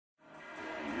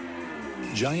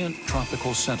Giant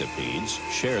tropical centipedes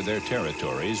share their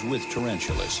territories with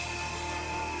tarantulas.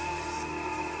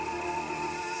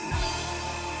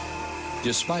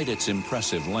 Despite its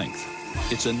impressive length,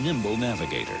 it's a nimble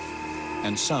navigator,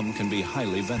 and some can be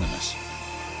highly venomous.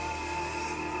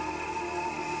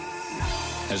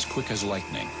 As quick as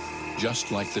lightning,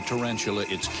 just like the tarantula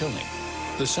it's killing,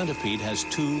 the centipede has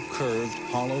two curved,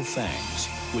 hollow fangs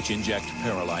which inject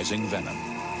paralyzing venom.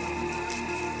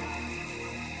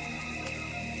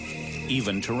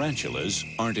 Even tarantulas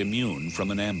aren't immune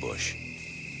from an ambush.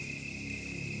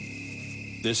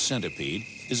 This centipede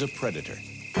is a predator.